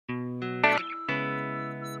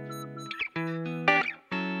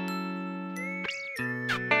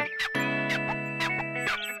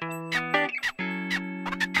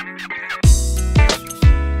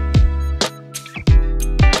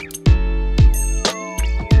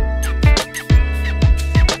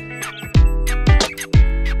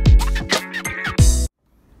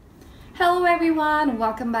everyone,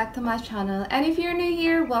 welcome back to my channel, and if you're new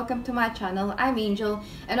here, welcome to my channel. I'm Angel,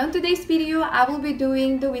 and on today's video I will be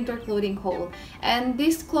doing the winter clothing haul. And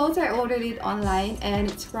these clothes I ordered it online and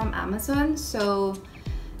it's from Amazon, so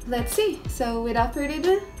let's see. So without further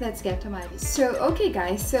ado, let's get to my video. So okay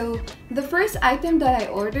guys, so the first item that I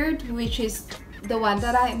ordered, which is the one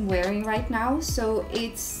that I'm wearing right now, so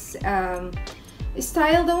it's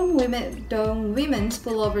styled on women's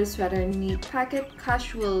pullover sweater, knit pocket,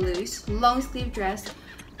 casual loose, long sleeve dress,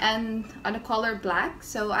 and on the color black.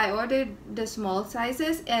 So I ordered the small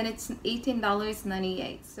sizes and it's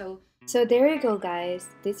 $18.98. So there you go guys,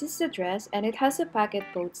 this is the dress and it has a pocket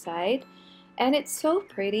both sides and it's so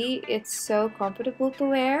pretty, it's so comfortable to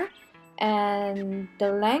wear, and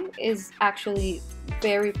the length is actually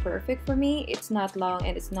very perfect for me. It's not long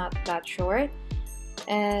and it's not that short.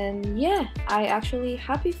 And yeah, I actually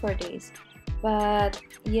happy for this, but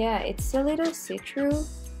yeah, it's a little see-through,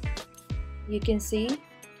 you can see,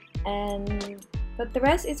 but the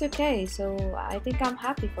rest is okay, so I think I'm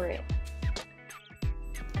happy for it.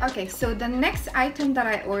 Okay, so the next item that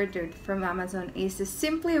I ordered from Amazon is the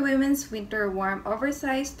Simply Women's Winter Warm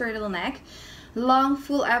Oversized Turtleneck Long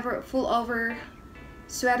Full Over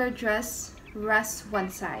Sweater Dress, rest one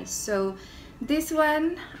size. So this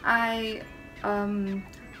one I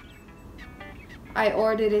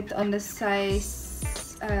ordered it on the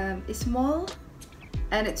size small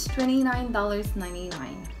and it's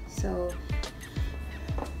 $29.99. So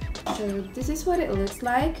this is what it looks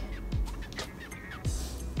like,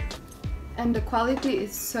 and the quality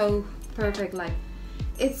is so perfect. Like,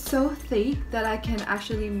 it's so thick that I can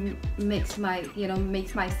actually makes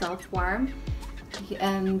myself warm,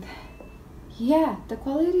 and yeah, the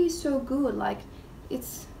quality is so good. Like,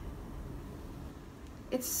 it's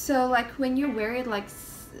so, like, when you wear it, like,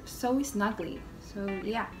 so snuggly. So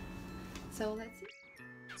yeah, so let's see.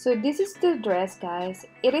 So this is the dress guys.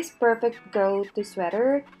 It is perfect go-to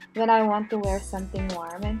sweater when I want to wear something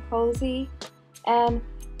warm and cozy, and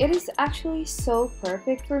it is actually so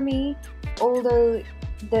perfect for me. Although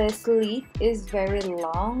the sleeve is very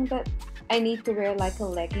long, but I need to wear like a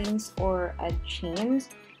leggings or a jeans,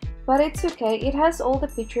 but it's okay. It has all the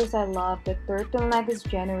features I love. The turtleneck is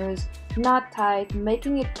generous, not tight,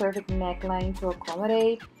 making it perfect neckline to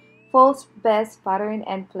accommodate, false best pattern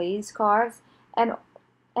and plaid scarves, and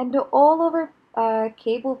the all over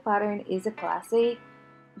cable pattern is a classic.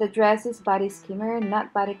 The dress is body skimmer,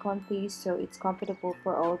 not bodycon piece, so it's comfortable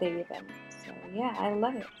for all day events. So yeah, I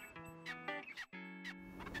love it.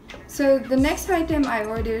 So the next item I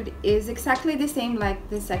ordered is exactly the same like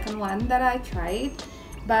the second one that I tried,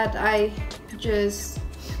 but I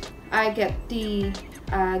get the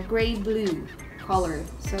gray blue color.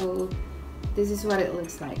 So this is what it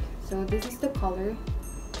looks like. So this is the color,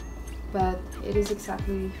 but it is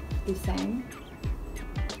exactly the same.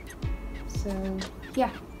 So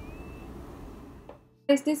yeah,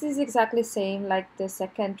 this is exactly same like the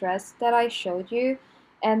second dress that I showed you,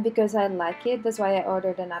 and because I like it, that's why I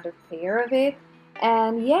ordered another pair of it.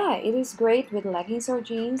 And yeah, it is great with leggings or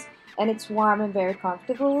jeans, and it's warm and very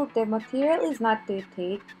comfortable. The material is not too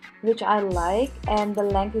thick, which I like, and the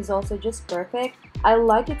length is also just perfect. I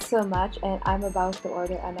like it so much, and I'm about to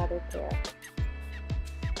order another pair.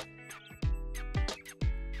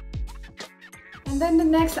 And then the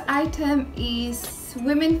next item is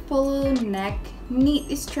women polo neck knit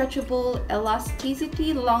stretchable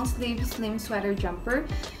elasticity long sleeve slim sweater jumper.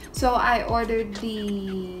 So I ordered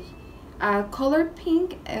the color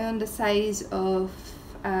pink and the size of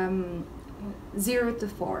 0 to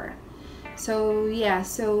 4. So yeah,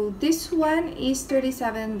 so this one is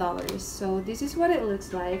 $37. So this is what it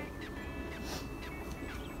looks like.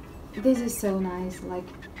 This is so nice. Like,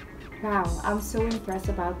 wow, I'm so impressed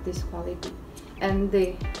about this quality. And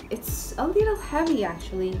it's a little heavy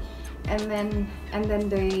actually, and then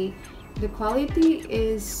the quality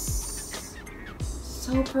is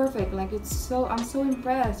so perfect. Like, I'm so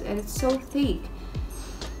impressed, and it's so thick.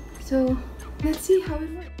 So let's see how it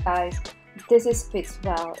works. Guys, this fits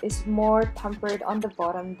well. It's more tempered on the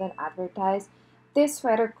bottom than advertised. This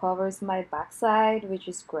sweater covers my backside, which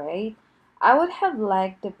is great. I would have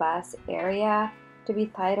liked the bust area to be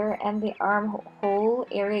tighter and the armhole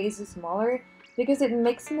area is smaller, because it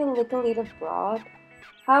makes me look a little broad.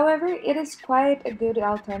 However, it is quite a good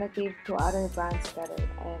alternative to other brand sweaters,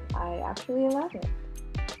 and I actually love it.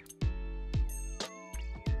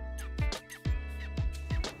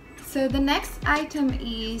 So the next item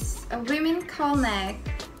is a women cowl neck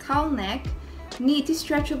knit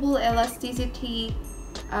stretchable elasticity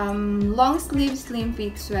long sleeve slim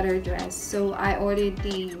fit sweater dress. So I ordered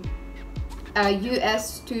the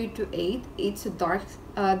US 2 to 8. It's a dark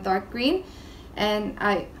green, and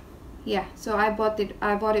so I bought it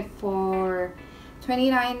for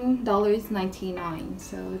 $29.99.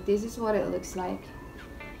 so this is what it looks like.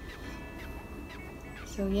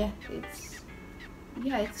 So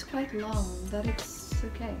it's quite long, but it's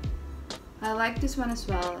okay. I like this one as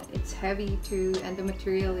well. It's heavy too, and the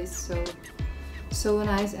material is so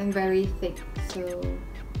nice and very thick. So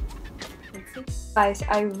that's it. Guys,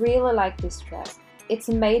 I really like this dress. It's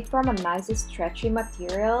made from a nice stretchy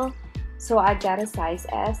material, so I got a size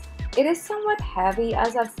S. It is somewhat heavy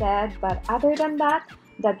as I've said, but other than that,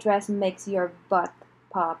 the dress makes your butt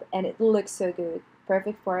pop and it looks so good.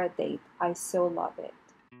 Perfect for a date. I so love it.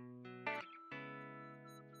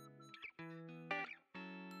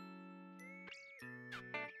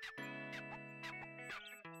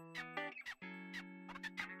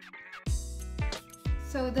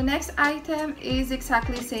 So the next item is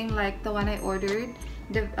exactly the same like the one I ordered,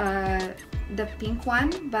 the pink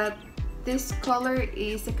one, but this color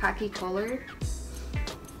is a khaki color.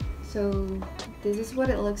 So this is what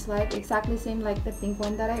it looks like, exactly the same like the pink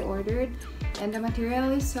one that I ordered, and the material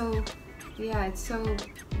is it's so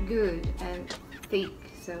good and thick.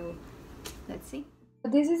 So let's see.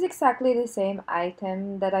 This is exactly the same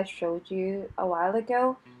item that I showed you a while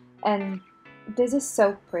ago, and this is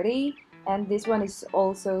so pretty. And this one is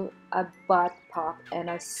also a butt pop, and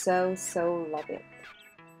I so love it.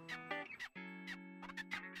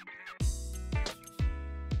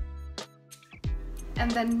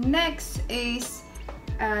 And then next is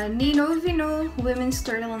Nino Vino women's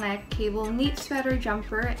turtleneck cable knit sweater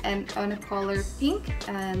jumper, and on a color pink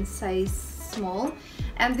and size small.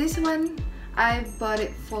 And this one I bought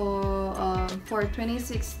it for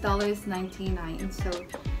 $26.99. So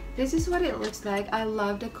this is what it looks like. I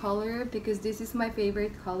love the color because this is my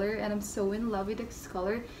favorite color and I'm so in love with this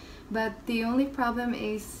color. But the only problem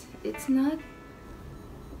is it's not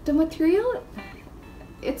the material.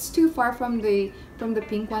 It's too far from the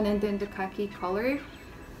pink one and then the khaki color.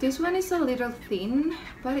 This one is a little thin,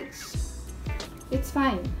 but it's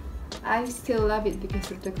fine. I still love it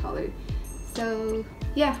because of the color. So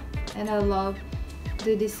yeah, and I love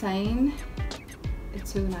the design.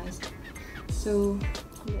 It's so nice. So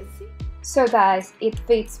let's see. So guys, it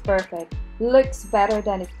fits perfect. Looks better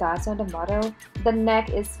than it does on the model. The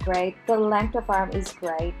neck is great. The length of arm is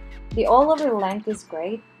great. The all over length is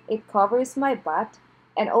great. It covers my butt.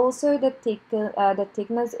 And also the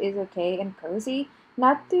thickness is okay and cozy.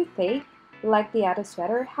 Not too thick like the other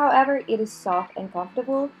sweater. However, it is soft and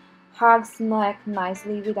comfortable. Hugs neck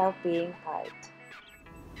nicely without being tight.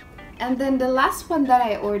 And then the last one that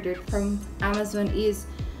I ordered from Amazon is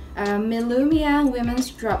Melumia women's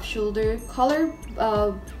drop shoulder color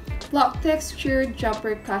block texture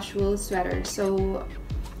jumper casual sweater. So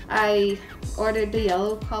I ordered the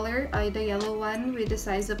yellow color, the yellow one with the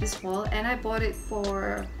size up as well, and I bought it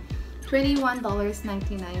for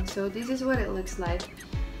 $21.99. So this is what it looks like.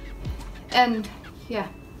 And yeah,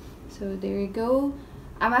 so there you go.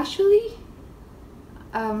 I'm actually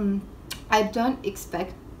I don't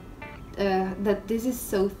expect that this is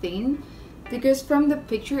so thin, because from the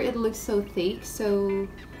picture it looks so thick, so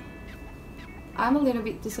I'm a little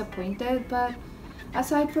bit disappointed. But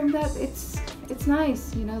aside from that, it's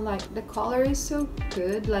nice, you know, like the color is so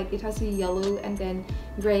good, like it has a yellow and then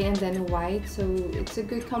gray and then white, so it's a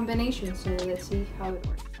good combination. So let's see how it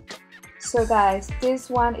works. So guys, this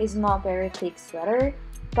one is not very thick sweater,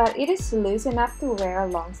 but it is loose enough to wear a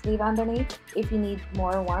long sleeve underneath if you need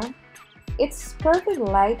more warmth. It's perfect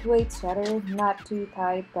lightweight sweater, not too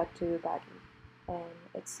tight but too baggy, and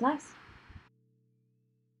it's nice.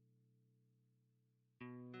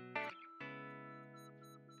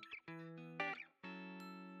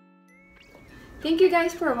 Thank you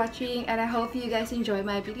guys for watching, and I hope you guys enjoy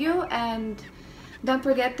my video, and don't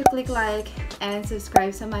forget to click like and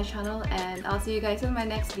subscribe to my channel, and I'll see you guys on my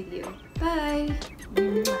next video. Bye!